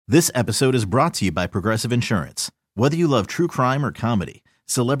This episode is brought to you by Progressive Insurance. Whether you love true crime or comedy,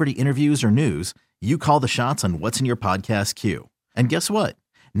 celebrity interviews or news, you call the shots on what's in your podcast queue. And guess what?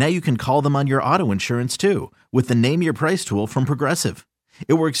 Now you can call them on your auto insurance too with the Name Your Price tool from Progressive.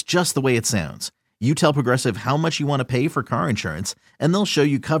 It works just the way it sounds. You tell Progressive how much you want to pay for car insurance, and they'll show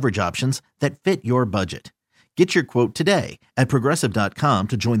you coverage options that fit your budget. Get your quote today at Progressive.com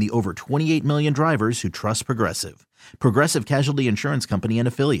to join the over 28 million drivers who trust Progressive. Progressive Casualty Insurance Company and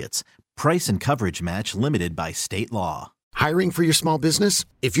Affiliates. Price and coverage match limited by state law. Hiring for your small business?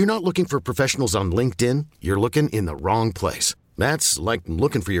 If you're not looking for professionals on LinkedIn, you're looking in the wrong place. That's like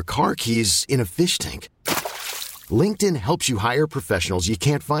looking for your car keys in a fish tank. LinkedIn helps you hire professionals you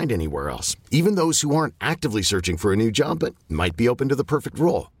can't find anywhere else, even those who aren't actively searching for a new job but might be open to the perfect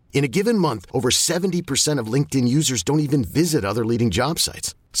role. In a given month, over 70% of LinkedIn users don't even visit other leading job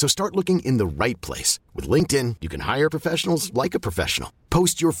sites. So start looking in the right place. With LinkedIn, you can hire professionals like a professional.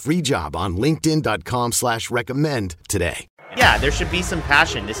 Post your free job on linkedin.com/recommend today. Yeah, there should be some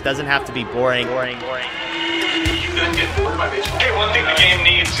passion. This doesn't have to be boring. You couldn't get bored by baseball. Hey, one thing the game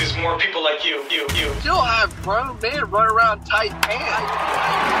needs is more people like you. Still have grown men run around tight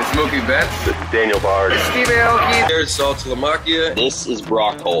pants. It's Mookie Betts. This is Daniel Bard. Steve Aoki. There's Sal Talamacchia. This is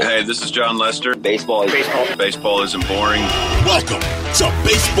Brock Holt. Hey, this is John Lester. Baseball isn't boring. Welcome to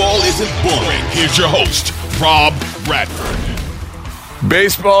Baseball Isn't Boring. Here's your host, Rob Bradford.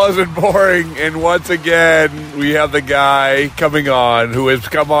 Baseball isn't boring, and once again, we have the guy coming on who has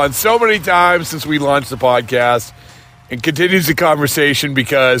come on so many times since we launched the podcast and continues the conversation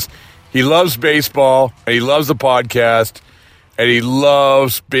because he loves baseball, and he loves the podcast, and he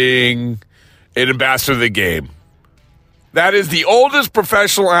loves being an ambassador of the game. That is the oldest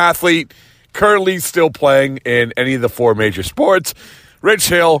professional athlete currently still playing in any of the four major sports. Rich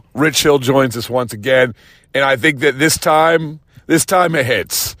Hill. Rich Hill joins us once again, and I think that this time it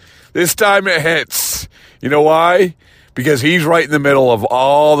hits. This time it hits. You know why? Because he's right in the middle of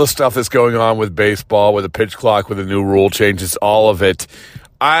all the stuff that's going on with baseball, with the pitch clock, with the new rule changes, all of it.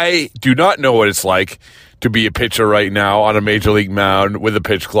 I do not know what it's like to be a pitcher right now on a major league mound with a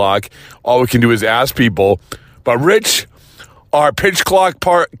pitch clock. All we can do is ask people. But Rich, our pitch clock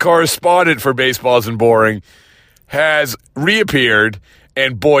correspondent for Baseball Isn't Boring, has reappeared.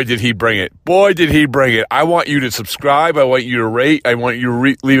 And boy, did he bring it. Boy, did he bring it. I want you to subscribe. I want you to rate. I want you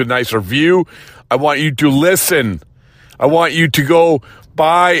to leave a nice review. I want you to listen. I want you to go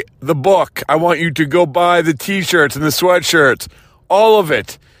buy the book. I want you to go buy the T-shirts and the sweatshirts. All of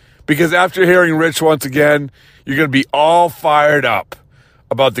it. Because after hearing Rich once again, you're going to be all fired up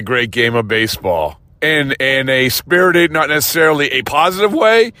about the great game of baseball. In a spirited, not necessarily a positive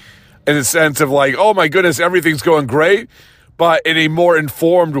way, in the sense of like, oh my goodness, everything's going great, but in a more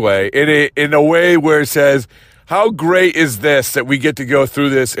informed way, in a way where it says, how great is this that we get to go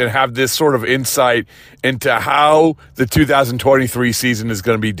through this and have this sort of insight into how the 2023 season is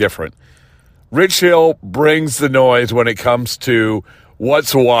going to be different. Rich Hill brings the noise when it comes to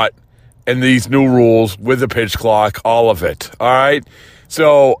what's what and these new rules with the pitch clock, all of it. All right?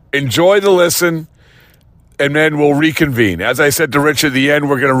 So enjoy the listen. And then we'll reconvene. As I said to Rich at the end,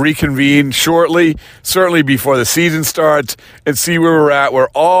 we're going to reconvene shortly, certainly before the season starts, and see where we're at, where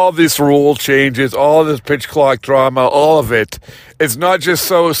all this rule changes, all this pitch clock drama, all of it. It's not just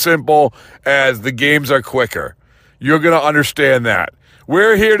so simple as the games are quicker. You're going to understand that.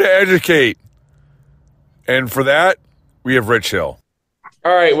 We're here to educate. And for that, we have Rich Hill.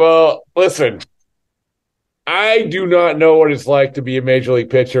 All right, well, listen. I do not know what it's like to be a major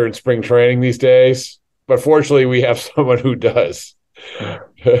league pitcher in spring training these days. But fortunately, we have someone who does.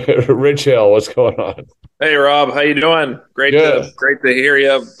 Rich Hill, what's going on? Hey, Rob, how you doing? Great to hear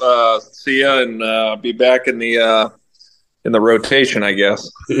you, see you, and be back in the rotation, I guess.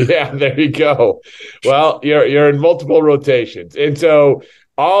 Yeah, there you go. Well, you're in multiple rotations, and so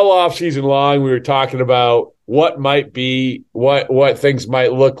all off season long, we were talking about what might be, what things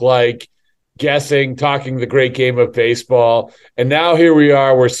might look like, guessing, talking the great game of baseball, and now here we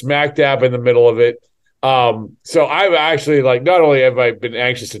are. We're smack dab in the middle of it. So I've actually, not only have I been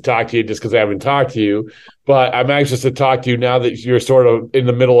anxious to talk to you just because I haven't talked to you, but I'm anxious to talk to you now that you're sort of in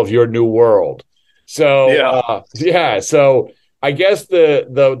the middle of your new world. So, so I guess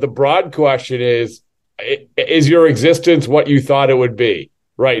the broad question is your existence what you thought it would be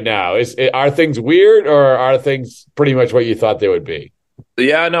right now? Are things weird, or are things pretty much what you thought they would be?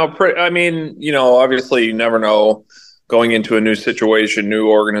 Yeah, no, obviously you never know going into a new situation, new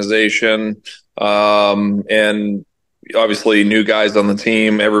organization, and obviously new guys on the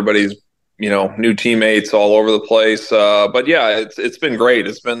team. Everybody's, new teammates all over the place. But yeah, it's been great.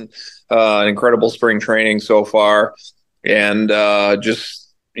 It's been an incredible spring training so far. And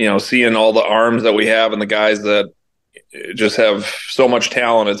just, seeing all the arms that we have and the guys that just have so much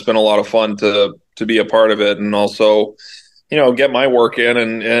talent, it's been a lot of fun to be a part of it, and also, get my work in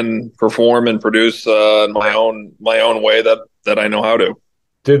and perform and produce in my own way that I know how to.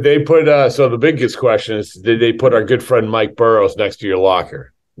 Did they put so the biggest question is, did they put our good friend Mike Burrows next to your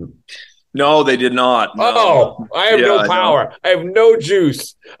locker? No, they did not. No. Oh, I have no power. I have no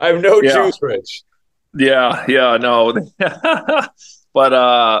juice. I have no juice, Rich. Yeah, no. But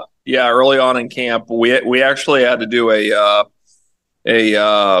early on in camp, we actually had to do a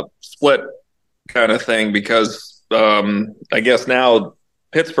split kind of thing because I guess now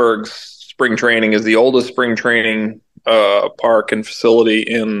Pittsburgh's spring training is the oldest spring training park and facility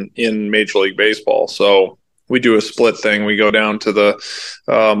in Major League Baseball. So we do a split thing. We go down to the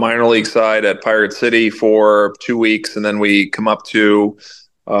minor league side at Pirate City for 2 weeks, and then we come up to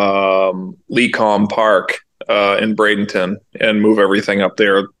Lecom Park in Bradenton and move everything up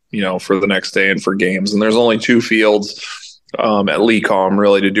there, for the next day and for games. And there's only 2 fields at Lecom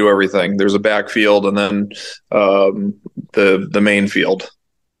really to do everything. There's a backfield and then the main field.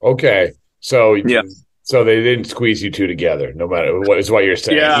 Okay, so yeah. So they didn't squeeze you two together, no matter what is what you're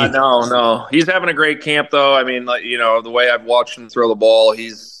saying. Yeah, no. He's having a great camp, though. I mean, the way I've watched him throw the ball,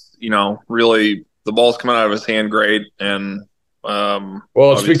 he's, really, the ball's coming out of his hand great. And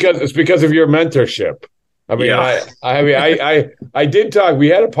it's because of your mentorship. I mean, yeah. I did talk. We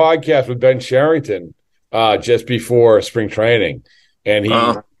had a podcast with Ben Sherrington just before spring training, and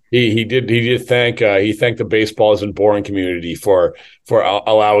he did thank the Baseball Isn't Boring community for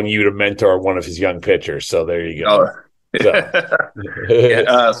allowing you to mentor one of his young pitchers. So there you go.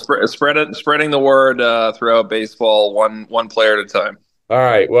 Spreading the word throughout baseball, one player at a time. All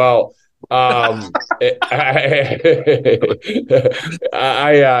right. Well, and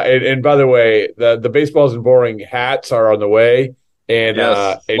by the way, the Baseball Isn't Boring hats are on the way, and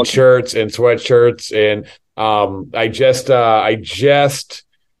yes. And shirts and sweatshirts, and I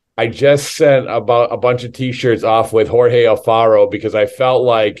just sent about a bunch of T-shirts off with Jorge Alfaro because I felt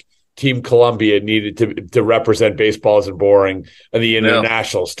like Team Colombia needed to represent Baseball Isn't Boring on the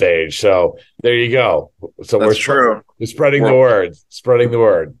international stage. So there you go. So we're spreading the word. Spreading the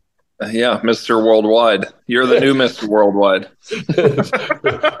word. Yeah, Mr. Worldwide. You're the new Mr. Worldwide.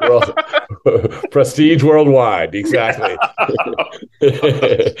 Prestige Worldwide, exactly.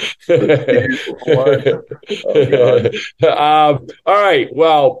 All right.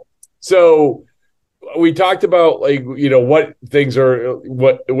 Well, so we talked about what things are,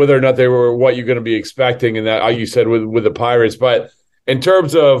 whether or not they were what you're going to be expecting, and that you said with the Pirates. But in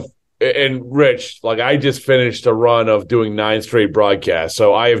terms of, and Rich, I just finished a run of doing 9 straight broadcasts,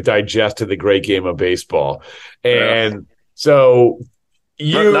 so I have digested the great game of baseball, and so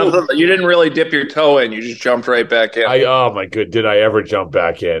you didn't really dip your toe in; you just jumped right back in. Oh my good, did I ever jump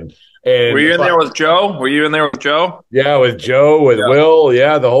back in? And were you in there with Joe? Yeah, with Joe, with Will,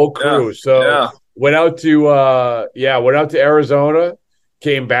 the whole crew. Yeah. So went out to Arizona,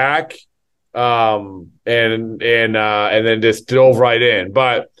 came back, and then just dove right in,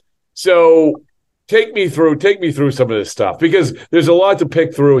 but. So take me through some of this stuff, because there's a lot to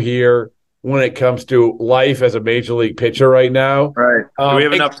pick through here when it comes to life as a major league pitcher right now. Right. Do we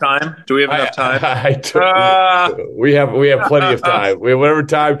have enough time? We have plenty of time. We have whatever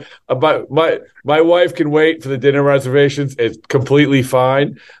time. But my wife can wait for the dinner reservations. It's completely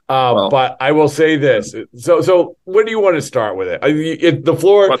fine. But I will say this. So where do you want to start with it? The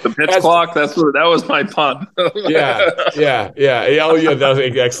floor. What, the pitch clock? That was my pun. Yeah. Oh, yeah. That was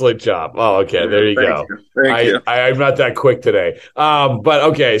an excellent job. Oh, okay. There you go. Thank you. I'm not that quick today. But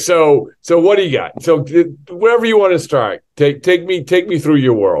okay. So what do you got? So wherever you want to start, take me through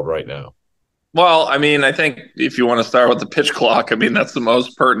your world right now. Well, I mean, I think if you want to start with the pitch clock, I mean, that's the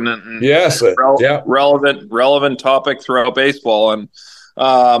most pertinent and relevant topic throughout baseball. And,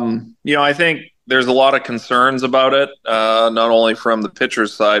 I think there's a lot of concerns about it, not only from the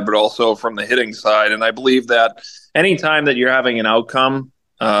pitcher's side, but also from the hitting side. And I believe that anytime that you're having an outcome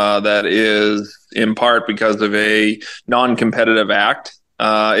that is in part because of a non-competitive act,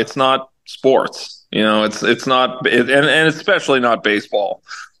 it's not sports. It's not, and especially not baseball.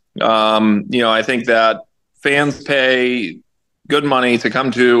 I think that fans pay good money to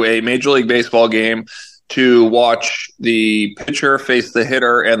come to a Major League Baseball game to watch the pitcher face the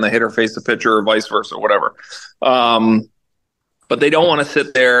hitter and the hitter face the pitcher, or vice versa, whatever. But they don't want to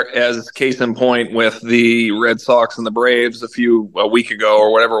sit there, as case in point with the Red Sox and the Braves a week ago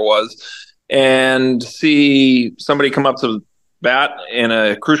or whatever it was, and see somebody come up to bat in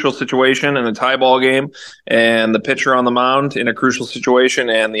a crucial situation in a tie ball game, and the pitcher on the mound in a crucial situation,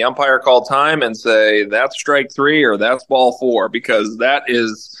 and the umpire call time and say that's strike 3 or that's ball 4, because that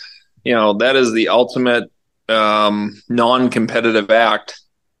is the ultimate non-competitive act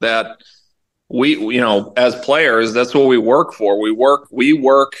that we as players, that's what we work for. We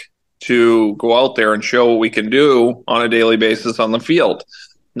work to go out there and show what we can do on a daily basis on the field,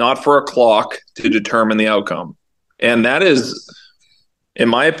 not for a clock to determine the outcome. And that is, in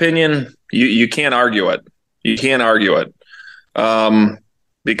my opinion, you can't argue it. You can't argue it,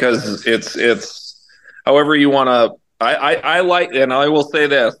 because it's however you want to. I like, and I will say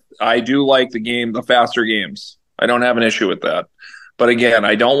this: I do like the faster games. I don't have an issue with that. But again,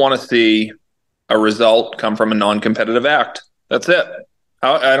 I don't want to see a result come from a non-competitive act. That's it.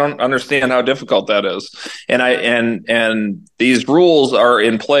 I don't understand how difficult that is. And these rules are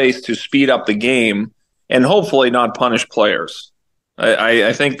in place to speed up the game and hopefully not punish players.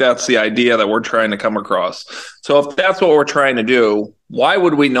 I think that's the idea that we're trying to come across. So if that's what we're trying to do, why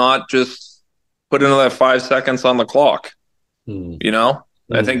would we not just put another 5 seconds on the clock?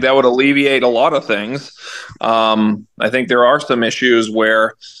 I think that would alleviate a lot of things. I think there are some issues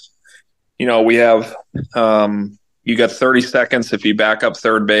where, we have you got 30 seconds if you back up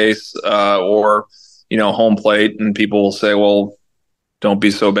third base or, home plate, and people will say, well, don't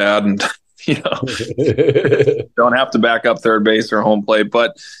be so bad. And, don't have to back up third base or home plate,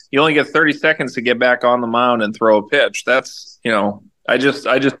 but you only get 30 seconds to get back on the mound and throw a pitch. That's, I just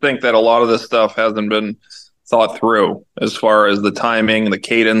think that a lot of this stuff hasn't been thought through as far as the timing, the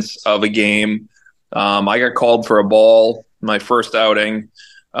cadence of a game. I got called for a ball my first outing.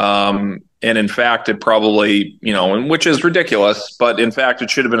 And in fact, it probably, which is ridiculous, but in fact,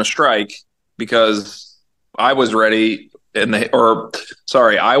 it should have been a strike because I was ready I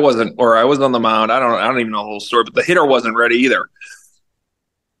was on the mound. I don't even know the whole story, but the hitter wasn't ready either.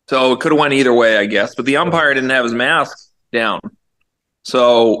 So it could have went either way, I guess, but the umpire didn't have his mask down.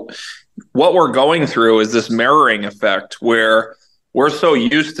 So what we're going through is this mirroring effect where we're so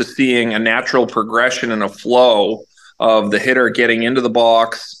used to seeing a natural progression and a flow of the hitter getting into the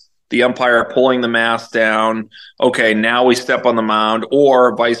box, the umpire pulling the mask down. Okay, now we step on the mound,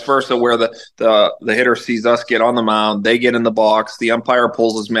 or vice versa, where the hitter sees us get on the mound, they get in the box, the umpire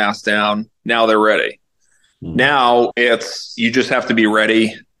pulls his mask down, now they're ready. Now it's, you just have to be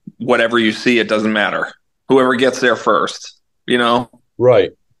ready. Whatever you see, it doesn't matter. Whoever gets there first,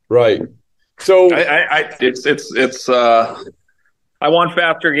 Right. So I want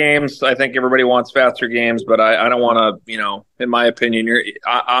faster games. I think everybody wants faster games, but I don't want to, in my opinion,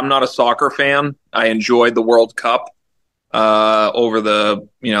 I'm not a soccer fan. I enjoyed the World Cup over the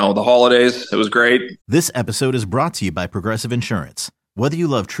holidays. It was great. This episode is brought to you by Progressive Insurance. Whether you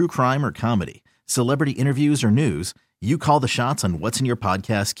love true crime or comedy, celebrity interviews or news, you call the shots on what's in your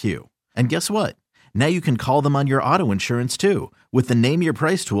podcast queue. And guess what? Now you can call them on your auto insurance too with the Name Your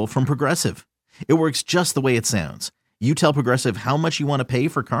Price tool from Progressive. It works just the way it sounds. You tell Progressive how much you want to pay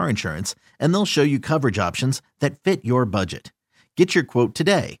for car insurance, and they'll show you coverage options that fit your budget. Get your quote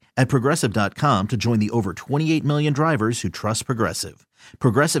today at Progressive.com to join the over 28 million drivers who trust Progressive.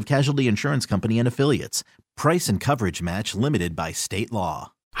 Progressive Casualty Insurance Company and Affiliates. Price and coverage match limited by state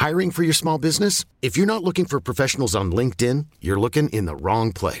law. Hiring for your small business? If you're not looking for professionals on LinkedIn, you're looking in the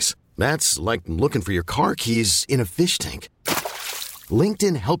wrong place. That's like looking for your car keys in a fish tank.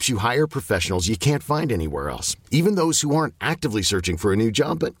 LinkedIn helps you hire professionals you can't find anywhere else, even those who aren't actively searching for a new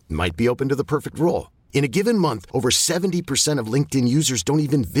job but might be open to the perfect role. In a given month, over 70% of LinkedIn users don't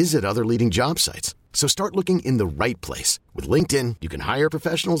even visit other leading job sites. So start looking in the right place. With LinkedIn, you can hire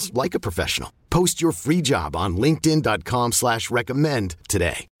professionals like a professional. Post your free job on linkedin.com/recommend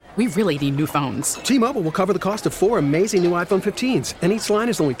today. We really need new phones. T-Mobile will cover the cost of 4 amazing new iPhone 15s, and each line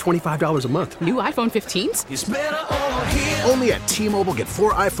is only $25 a month. New iPhone 15s? It's better over here. Only at T-Mobile, get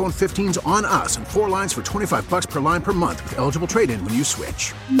 4 iPhone 15s on us and 4 lines for $25 per line per month with eligible trade-in when you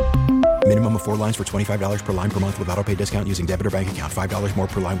switch. Minimum of 4 lines for $25 per line per month with autopay discount using debit or bank account. $5 more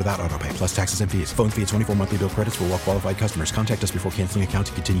per line without autopay, plus taxes and fees. Phone fee at 24 monthly bill credits for well-qualified customers. Contact us before canceling account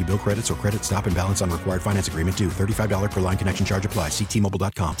to continue bill credits or credit stop and balance on required finance agreement due. $35 per line connection charge applies. See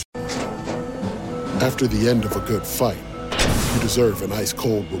T-Mobile.com. After the end of a good fight, you deserve an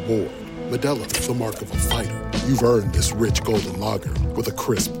ice-cold reward. Modelo is the mark of a fighter. You've earned this rich golden lager with a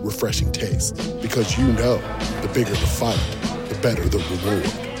crisp, refreshing taste. Because you know, the bigger the fight, the better the reward.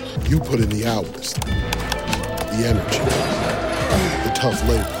 You put in the hours, the energy, the tough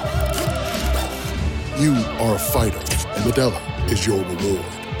labor. You are a fighter, and Modelo is your reward.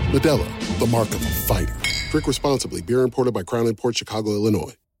 Modelo, the mark of a fighter. Drink responsibly. Beer imported by Crown Imports, Chicago,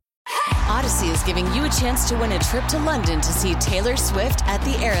 Illinois. Odyssey is giving you a chance to win a trip to London to see Taylor Swift at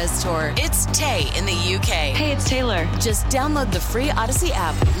the Eras Tour. It's Tay in the UK. Hey, it's Taylor. Just download the free Odyssey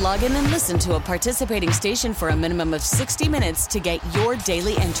app, log in and listen to a participating station for a minimum of 60 minutes to get your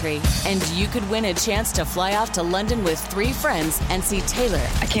daily entry. And you could win a chance to fly off to London with 3 friends and see Taylor.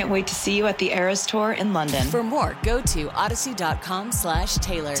 I can't wait to see you at the Eras Tour in London. For more, go to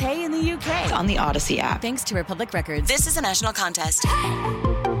odyssey.com/Taylor. Tay in the UK. It's on the Odyssey app. Thanks to Republic Records. This is a national contest.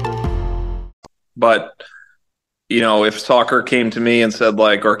 But, if soccer came to me and said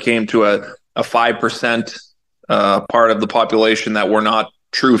or came to a 5% part of the population that were not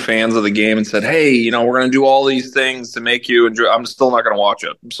true fans of the game and said, hey, we're going to do all these things to make you enjoy, I'm still not going to watch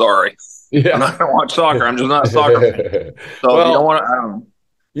it. I'm sorry. Yeah. I'm not going to watch soccer. I'm just not a soccer fan. So you don't want to, I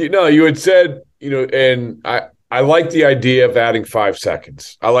don't know. You had said, and I like the idea of adding 5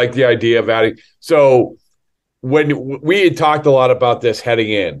 seconds. I like the idea of adding. So when we had talked a lot about this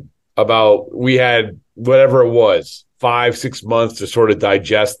heading in, about we had whatever it was, 5-6 months to sort of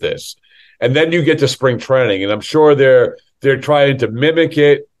digest this. And then you get to spring training, and I'm sure they're trying to mimic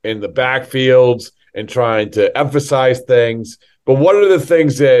it in the backfields and trying to emphasize things. But what are the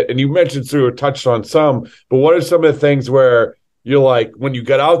things that, and you mentioned through or touched on some, but what are some of the things where you're like, when you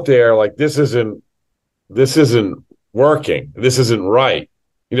get out there, like this isn't working, this isn't right,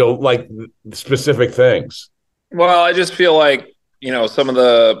 like specific things? Well, I just feel like, some of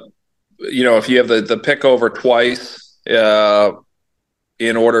the, if you have the pick over twice,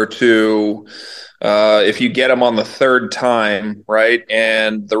 in order to, if you get him on the third time, right,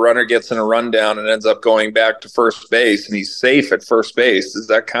 and the runner gets in a rundown and ends up going back to first base and he's safe at first base, does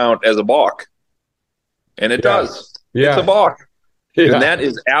that count as a balk? And it does. Yeah. It's a balk. Yeah. And that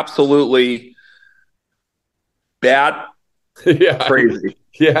is absolutely bat crazy.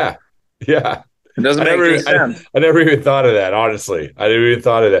 Yeah. Yeah. It doesn't make any sense. I never even thought of that, honestly. I never even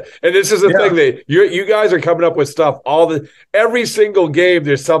thought of that. And this is the thing that you guys are coming up with stuff every single game.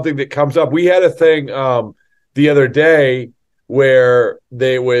 There's something that comes up. We had a thing the other day where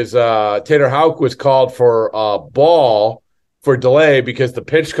there was Tanner Houck was called for a ball for delay because the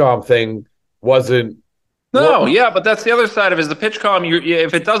PitchCom thing wasn't. No, yeah, but that's the other side of it is the PitchCom.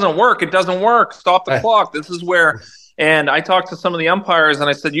 If it doesn't work, it doesn't work. Stop the clock. This is where. And I talked to some of the umpires, and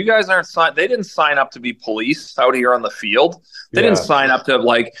I said, "You guys aren't they didn't sign up to be police out here on the field. They didn't sign up to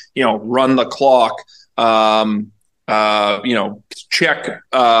run the clock, check,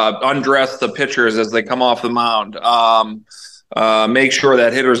 undress the pitchers as they come off the mound, make sure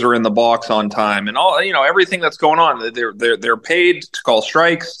that hitters are in the box on time, and all everything that's going on. They're paid to call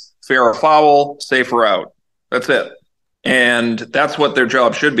strikes, fair or foul, safe or out. That's it, and that's what their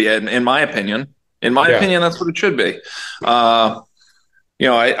job should be, in my opinion." In my opinion, that's what it should be. I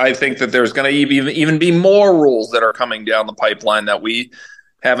think that there's going to even be more rules that are coming down the pipeline that we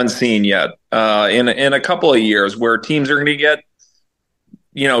haven't seen yet in a couple of years, where teams are going to get,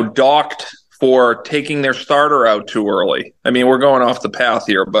 docked for taking their starter out too early. I mean, we're going off the path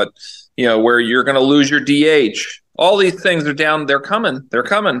here, but where you're going to lose your DH. All these things are down. They're coming. They're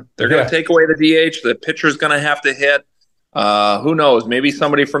going to take away the DH. The pitcher's going to have to hit. Who knows? Maybe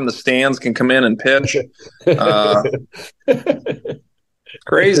somebody from the stands can come in and pitch.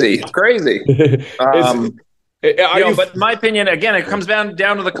 Crazy. It's crazy. But in my opinion, again, it comes down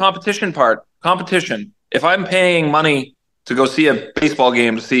to the competition part. Competition. If I'm paying money to go see a baseball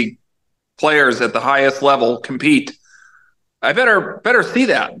game to see players at the highest level compete, I better see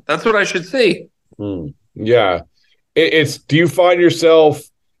that. That's what I should see. Yeah. Do you find yourself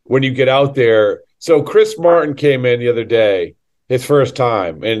when you get out there? So Chris Martin came in the other day, his first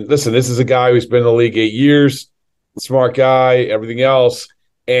time. And listen, this is a guy who's been in the league 8 years, smart guy, everything else.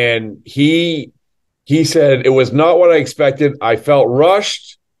 And he said, it was not what I expected. I felt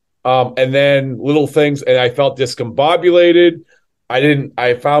rushed. And then little things, and I felt discombobulated.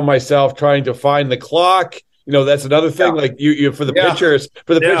 I found myself trying to find the clock. That's another thing. Like you for the pitchers,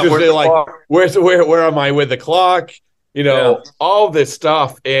 they're like, where am I with the clock? All this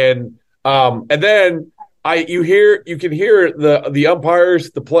stuff. And then you can hear the umpires,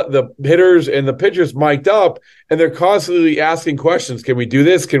 the hitters, and the pitchers mic'd up, and they're constantly asking questions. Can we do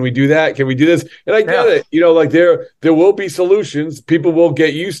this? Can we do that? Can we do this? And I get it. There will be solutions. People will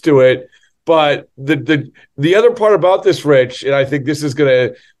get used to it. But the other part about this, Rich, and I think this is going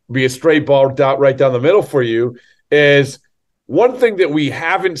to be a straight ball right down the middle for you, is one thing that we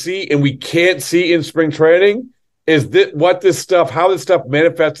haven't seen and we can't see in spring training is how this stuff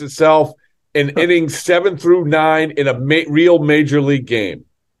manifests itself in innings 7 through 9 in a real major league game,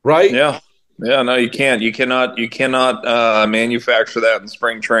 right? Yeah. No, you can't. You cannot manufacture that in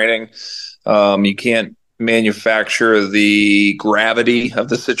spring training. You can't manufacture the gravity of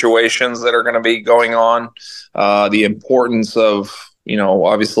the situations that are going to be going on, the importance of,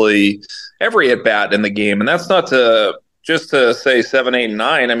 obviously every at bat in the game. And that's not just to say 7, 8, and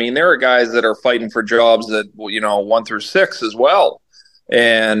 9. I mean, there are guys that are fighting for jobs that, 1 through 6 as well.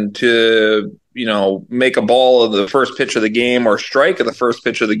 And to, make a ball of the first pitch of the game or strike at the first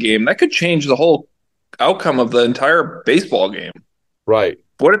pitch of the game, that could change the whole outcome of the entire baseball game. Right.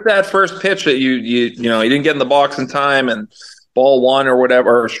 What if that first pitch that you didn't get in the box in time and ball 1 or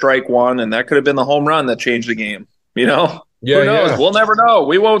whatever, or strike 1, and that could have been the home run that changed the game, Yeah, Who knows? yeah. We'll never know.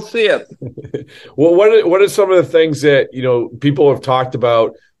 We won't see it. Well, what are some of the things that, people have talked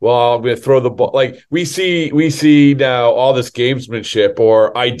about? Well, I'm going to throw the ball. Like we see now all this gamesmanship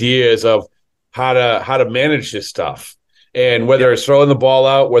or ideas of how to manage this stuff. And whether it's throwing the ball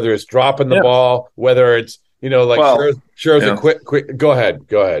out, whether it's dropping the ball, whether it's, Scherzer quick. Go ahead.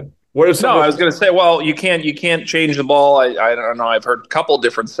 What are some? I was going to say, well, you can't change the ball. I don't know. I've heard a couple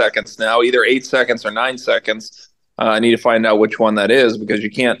different seconds now, either 8 seconds or 9 seconds. I need to find out which one that is, because you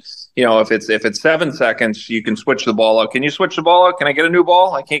can't, if it's 7 seconds, you can switch the ball out. Can you switch the ball out? Can I get a new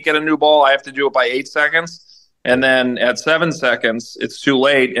ball? I can't get a new ball. I have to do it by 8 seconds. And then at 7 seconds, it's too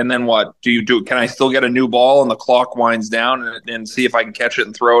late. And then what do you do? Can I still get a new ball and the clock winds down and see if I can catch it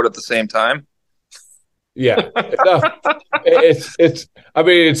and throw it at the same time? Yeah. It's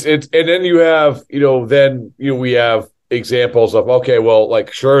and then you have, we have examples of, okay, well,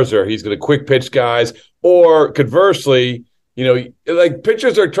 like Scherzer, he's going to quick pitch guys, or conversely, like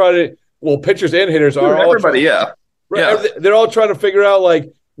pitchers are trying to, pitchers and hitters are all everybody. They're all trying to figure out,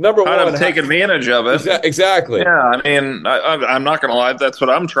 like, number how one, to take advantage of it. Exactly. Yeah. I mean, I'm not going to lie. That's what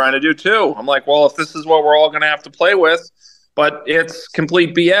I'm trying to do too. I'm like, well, if this is what we're all going to have to play with, but it's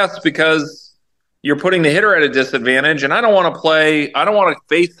complete BS because you're putting the hitter at a disadvantage, and I don't want to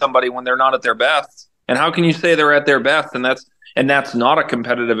face somebody when they're not at their best. And how can you say they're at their best? And that's not a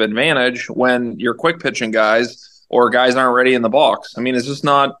competitive advantage when you're quick pitching guys or guys aren't ready in the box. I mean, it's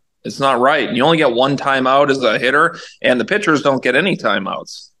not right. You only get one timeout as a hitter, and the pitchers don't get any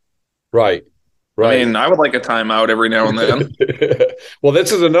timeouts. Right. I mean, I would like a timeout every now and then. Well,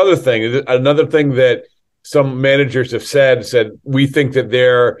 this is another thing that some managers have said, we think that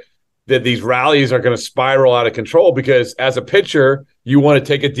these rallies are going to spiral out of control because as a pitcher, you want to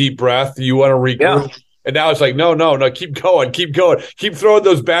take a deep breath, you want to regroup. Yeah. And now it's like, no, keep going. Keep throwing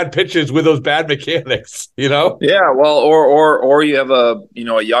those bad pitches with those bad mechanics, Yeah, well, or you have a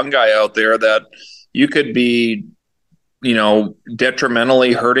young guy out there that you could be,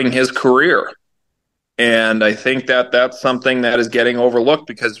 detrimentally hurting his career. And I think that's something that is getting overlooked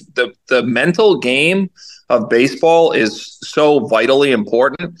because the mental game of baseball is so vitally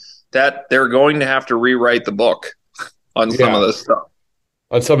important that they're going to have to rewrite the book on some of this stuff.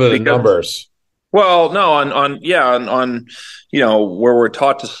 On some of the numbers. Well, no, on where we're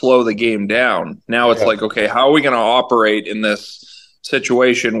taught to slow the game down. Now it's like, okay, how are we going to operate in this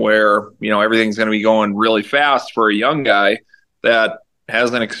situation where, everything's going to be going really fast for a young guy that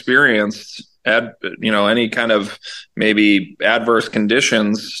hasn't experienced any kind of maybe adverse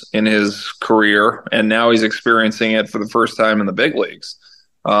conditions in his career, and now he's experiencing it for the first time in the big leagues.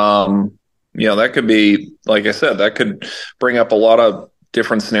 That could be, like I said, that could bring up a lot of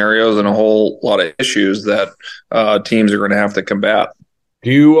different scenarios and a whole lot of issues that teams are going to have to combat.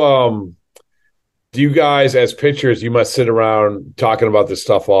 Do you guys as pitchers, you must sit around talking about this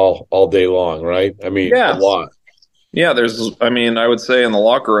stuff all day long, right? I mean, a lot. Yeah, I would say in the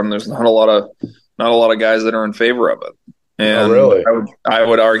locker room, there's not a lot of guys that are in favor of it. And really? I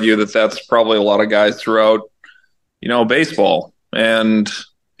would argue that that's probably a lot of guys throughout, baseball. And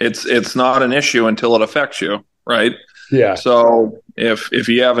it's not an issue until it affects you, right? Yeah. So if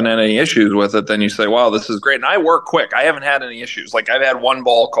you haven't had any issues with it, then you say, wow, this is great. And I work quick. I haven't had any issues. Like I've had one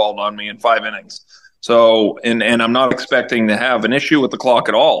ball called on me in 5 innings. So, and I'm not expecting to have an issue with the clock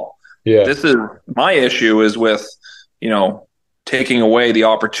at all. Yeah. My issue is with, taking away the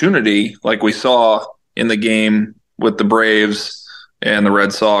opportunity like we saw in the game with the Braves and the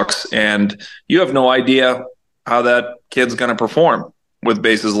Red Sox. And you have no idea how that kid's going to perform with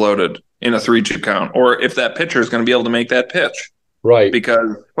bases loaded in a 3-2 count, or if that pitcher is going to be able to make that pitch. Right.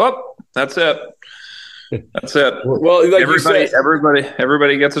 Because, that's it. That's it. Well, like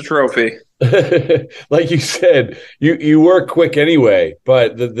everybody gets a trophy. Like you said, you work quick anyway,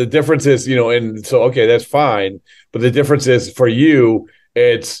 but the difference is, and so, okay, that's fine. But the difference is for you,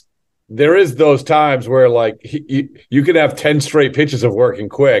 there is those times where like you can have 10 straight pitches of working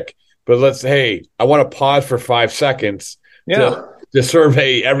quick, but I want to pause for 5 seconds to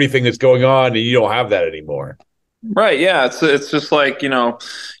survey everything that's going on, and you don't have that anymore. Right. Yeah. It's just like,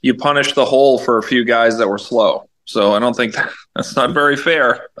 you punish the whole for a few guys that were slow. So I don't think that's not very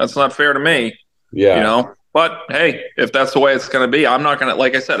fair. That's not fair to me. Yeah. But hey, if that's the way it's going to be, I'm not going to,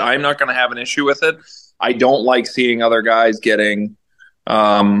 like I said, I'm not going to have an issue with it. I don't like seeing other guys getting,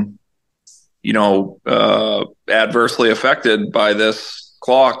 adversely affected by this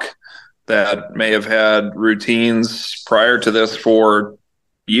clock that may have had routines prior to this for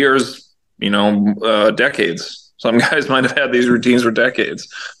years, decades. Some guys might have had these routines for decades.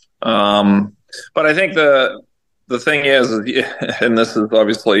 But I think the thing is, and this is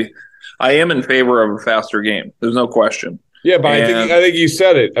obviously, I am in favor of a faster game. There's no question. Yeah, but I think you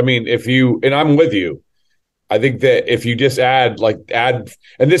said it. I mean, and I'm with you. I think that if you just add, and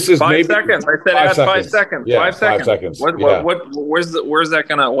this is 5 seconds. I said add 5 seconds. Yeah, 5 seconds. 5 seconds. Where's that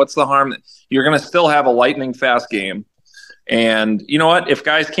gonna? What's the harm? You're gonna still have a lightning fast game, and you know what? If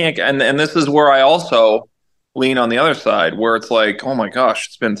guys can't, and this is where I also lean on the other side, where it's like, oh my gosh,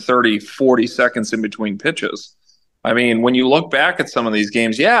 it's been 30, 40 seconds in between pitches. I mean, when you look back at some of these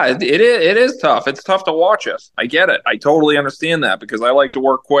games, yeah, it is tough. It's tough to watch it. I get it. I totally understand that because I like to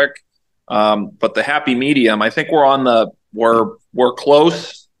work quick. But the happy medium, I think we're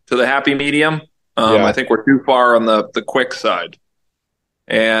close to the happy medium. I think we're too far on the quick side.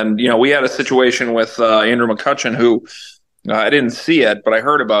 And, we had a situation with Andrew McCutchen who I didn't see it, but I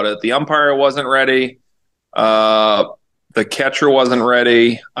heard about it. The umpire wasn't ready. The catcher wasn't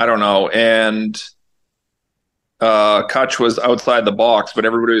ready. I don't know. And Kutch was outside the box, but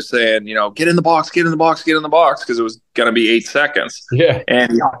everybody was saying, get in the box, because it was going to be 8 seconds. Yeah.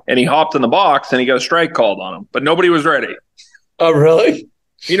 And he hopped in the box and he got a strike called on him, but nobody was ready. Oh, really?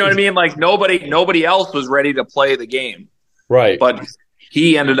 You know what I mean? Like nobody else was ready to play the game. Right. But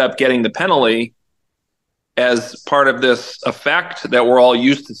he ended up getting the penalty as part of this effect that we're all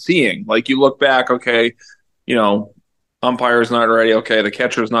used to seeing. Like you look back, okay, umpire's not ready. Okay. The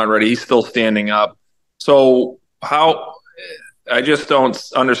catcher's not ready. He's still standing up. So I just don't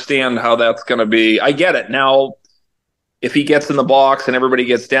understand how that's going to be. I get it. Now, if he gets in the box and everybody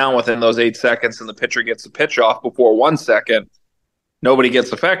gets down within those 8 seconds and the pitcher gets a pitch off before 1 second, nobody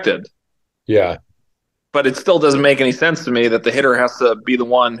gets affected. Yeah. But it still doesn't make any sense to me that the hitter has to be the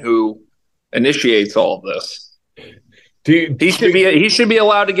one who initiates all of this. He should be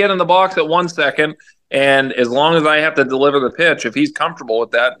allowed to get in the box at 1 second, and as long as I have to deliver the pitch, if he's comfortable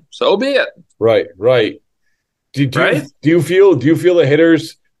with that, so be it. Right. Do you feel the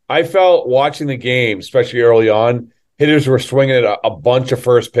hitters? I felt watching the game, especially early on, hitters were swinging at a bunch of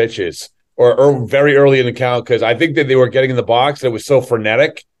first pitches or very early in the count because I think that they were getting in the box. It was so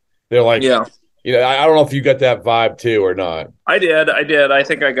frenetic. They're like, I don't know if you got that vibe too or not. I did. I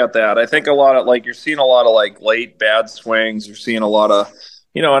think I got that. I think a lot of you're seeing a lot of late bad swings. You're seeing a lot of,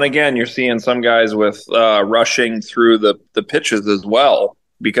 and again, you're seeing some guys with rushing through the pitches as well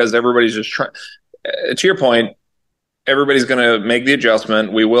because everybody's just trying. To your point, everybody's going to make the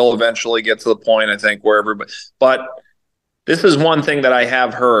adjustment. We will eventually get to the point, I think, where everybody. But this is one thing that I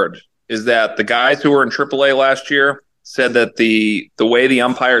have heard is that the guys who were in AAA last year said that the way the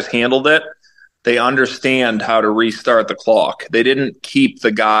umpires handled it, they understand how to restart the clock. They didn't keep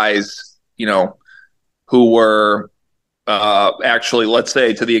the guys, who were actually, let's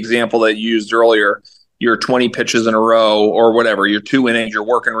say, to the example that you used earlier, you're 20 pitches in a row or whatever, you're 2 innings, you're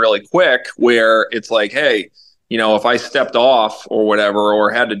working really quick, where it's like, hey, if I stepped off or whatever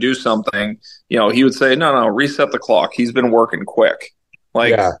or had to do something, he would say, no, reset the clock. He's been working quick.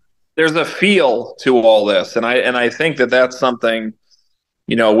 There's a feel to all this. And I think that that's something,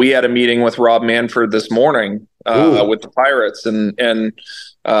 we had a meeting with Rob Manfred this morning with the Pirates and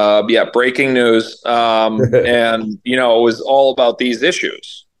breaking news. And, it was all about these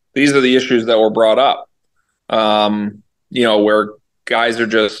issues. These are the issues that were brought up, where guys are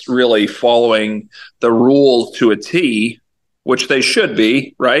just really following the rules to a T, which they should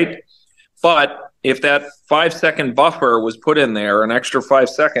be, right? But if that 5 second buffer was put in there, an extra 5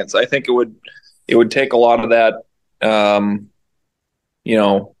 seconds, I think it would take a lot of that. I don't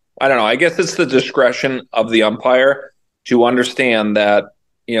know. I guess it's the discretion of the umpire to understand that,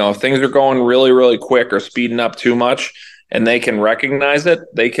 if things are going really, really quick or speeding up too much and they can recognize it,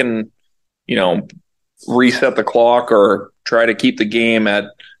 they can, reset the clock or try to keep the game at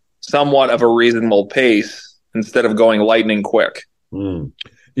somewhat of a reasonable pace instead of going lightning quick.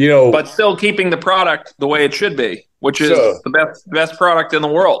 But still keeping the product the way it should be, which is the best product in the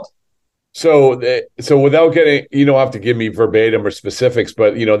world. So without getting, you don't have to give me verbatim or specifics,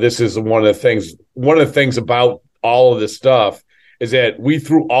 but this is one of the things about all of this stuff is that we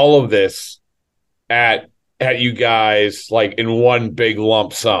threw all of this at you guys like in one big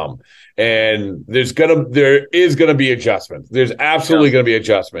lump sum. and there is gonna be adjustments. There's absolutely gonna be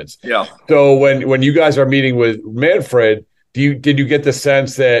adjustments. Yeah. So when you guys are meeting with Manfred, did you get the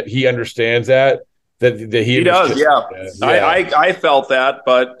sense that he understands that he does? Yeah. Yeah. I felt that,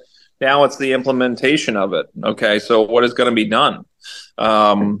 but now it's the implementation of it. Okay, so what is going to be done?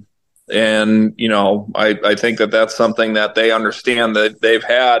 And I think that's something that they understand, that they've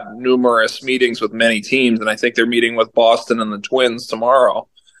had numerous meetings with many teams, and I think they're meeting with Boston and the Twins tomorrow.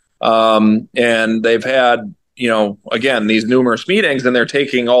 And they've had, again, these numerous meetings, and they're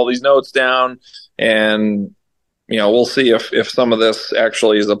taking all these notes down, and we'll see if some of this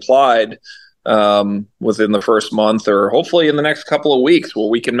actually is applied within the first month, or hopefully in the next couple of weeks, where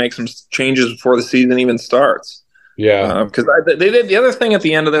we can make some changes before the season even starts. Yeah, because the other thing at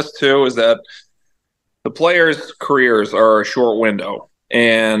the end of this too is that the players' careers are a short window,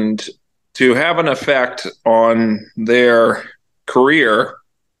 and to have an effect on their career,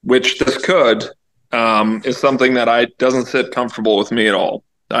 which this could, is something that doesn't sit comfortable with me at all.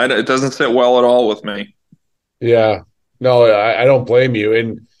 It doesn't sit well at all with me. Yeah, no, I don't blame you.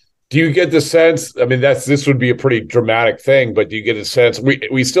 And do you get the sense? I mean, this would be a pretty dramatic thing, but do you get a sense?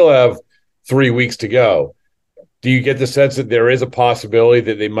 We still have 3 weeks to go. Do you get the sense that there is a possibility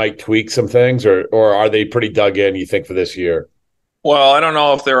that they might tweak some things, or are they pretty dug in, you think, for this year? Well, I don't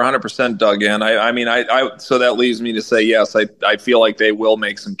know if they're 100% dug in. So that leaves me to say yes. I feel like they will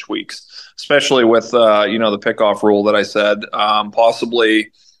make some tweaks, especially with the pickoff rule that I said,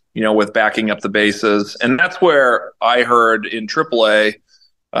 possibly with backing up the bases, and that's where I heard in AAA,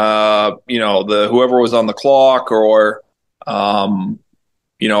 whoever was on the clock, or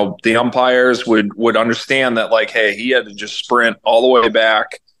the umpires would understand that, like, hey, he had to just sprint all the way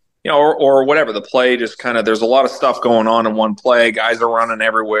back, or whatever. The play just kind of, there's a lot of stuff going on in one play. Guys are running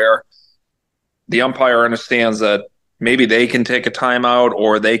everywhere. The umpire understands that maybe they can take a timeout,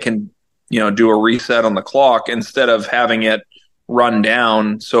 or they can, do a reset on the clock instead of having it run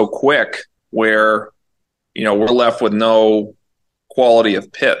down so quick where, we're left with no quality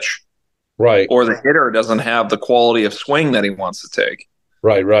of pitch. Right. Or the hitter doesn't have the quality of swing that he wants to take.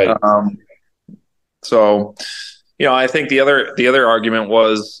 Right. So, I think the other argument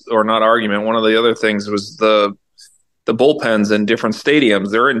was, or not argument, one of the other things was the bullpens in different stadiums.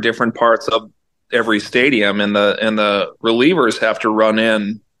 They're in different parts of every stadium, and the relievers have to run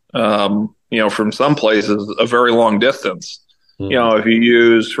in, from some places a very long distance. Mm-hmm. If you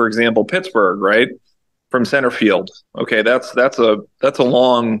use, for example, Pittsburgh, right, from center field, okay, that's a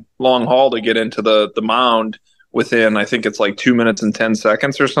long haul to get into the mound within, I think it's like 2 minutes and 10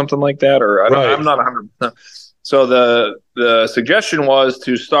 seconds or something like that, or I'm not 100%. So the suggestion was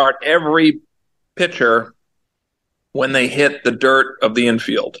to start every pitcher when they hit the dirt of the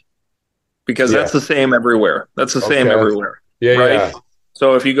infield, because that's the same everywhere. That's the same everywhere. Yeah, right? Yeah.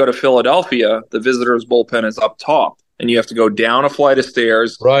 So if you go to Philadelphia, the visitors' bullpen is up top, and you have to go down a flight of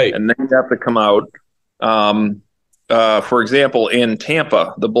stairs, right, and then you have to come out. For example, in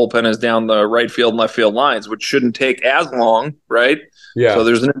Tampa, the bullpen is down the right field and left field lines, which shouldn't take as long, right? Yeah. So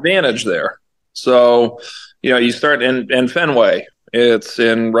there's an advantage there. So, you start in Fenway, it's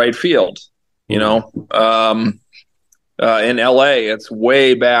in right field, in LA, it's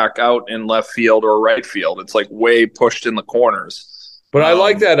way back out in left field or right field. It's like way pushed in the corners. But I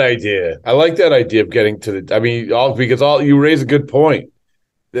like that idea. I like that idea of getting to because you raise a good point.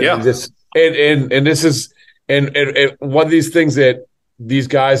 Yeah. And this is, and one of these things that these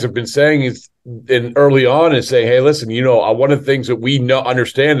guys have been saying is, and early on, is saying, hey, listen, one of the things that we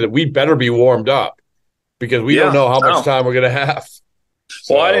understand that we better be warmed up, because we don't know how much time we're going to have.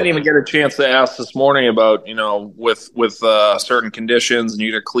 Well, I didn't even get a chance to ask this morning about, with certain conditions, and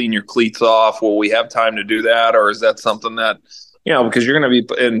you to clean your cleats off. Will we have time to do that? Or is that something that, because you're going to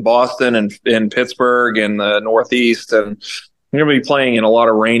be in Boston and in Pittsburgh and the Northeast, and you're going to be playing in a lot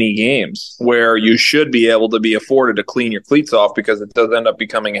of rainy games where you should be able to be afforded to clean your cleats off, because it does end up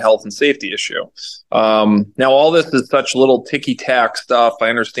becoming a health and safety issue. Now, all this is such little ticky-tack stuff. I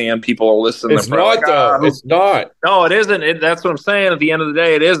understand people are listening. It's not, though. It's not. No, it isn't. That's what I'm saying. At the end of the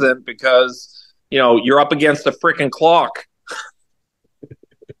day, it isn't, because, you're up against a freaking clock.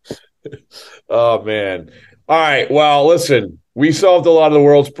 Oh, man. All right. Well, listen. We solved a lot of the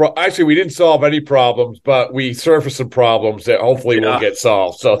world's actually, we didn't solve any problems, but we surfaced some problems that hopefully will get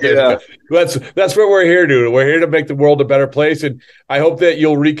solved. So that's what we're here to do. We're here to make the world a better place, and I hope that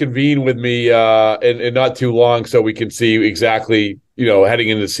you'll reconvene with me in not too long, so we can see exactly, heading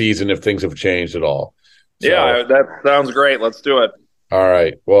into the season, if things have changed at all. So, yeah, that sounds great. Let's do it. All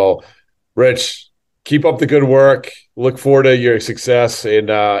right. Well, Rich, keep up the good work. Look forward to your success. And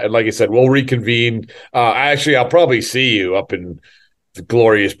like I said, we'll reconvene. Actually, I'll probably see you up in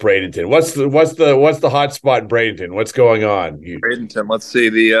glorious Bradenton. What's the hot spot in Bradenton? What's going on? Bradenton. Let's see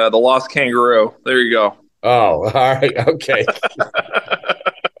the Lost Kangaroo. There you go. Oh, all right. Okay.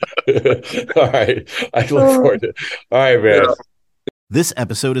 All right. I look forward to it. All right, man. Yeah. This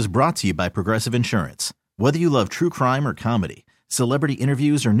episode is brought to you by Progressive Insurance. Whether you love true crime or comedy, celebrity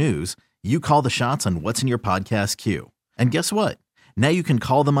interviews or news, you call the shots on what's in your podcast queue. And guess what? Now you can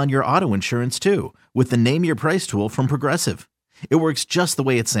call them on your auto insurance too with the Name Your Price tool from Progressive. It works just the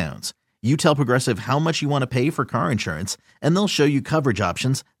way it sounds. You tell Progressive how much you want to pay for car insurance, and they'll show you coverage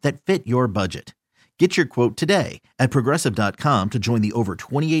options that fit your budget. Get your quote today at Progressive.com to join the over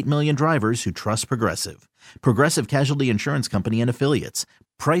 28 million drivers who trust Progressive. Progressive Casualty Insurance Company and Affiliates.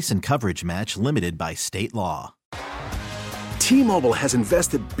 Price and coverage match limited by state law. T-Mobile has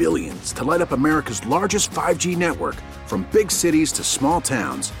invested billions to light up America's largest 5G network, from big cities to small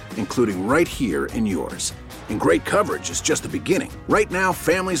towns, including right here in yours. And great coverage is just the beginning. Right now,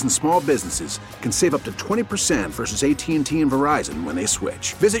 families and small businesses can save up to 20% versus AT&T and Verizon when they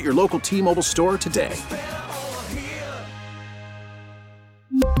switch. Visit your local T-Mobile store today.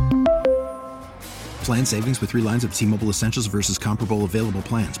 Plan savings with 3 lines of T-Mobile Essentials versus comparable available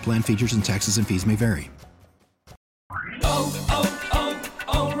plans. Plan features and taxes and fees may vary.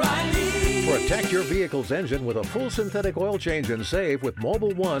 Protect your vehicle's engine with a full synthetic oil change and save with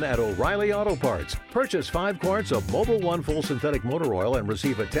Mobil 1 at O'Reilly Auto Parts. Purchase 5 quarts of Mobil 1 full synthetic motor oil and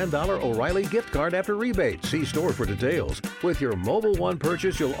receive a $10 O'Reilly gift card after rebate. See store for details. With your Mobil 1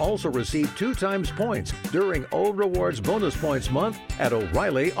 purchase, you'll also receive 2 times points during O Rewards Bonus Points Month at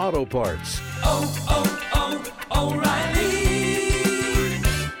O'Reilly Auto Parts. O'Reilly.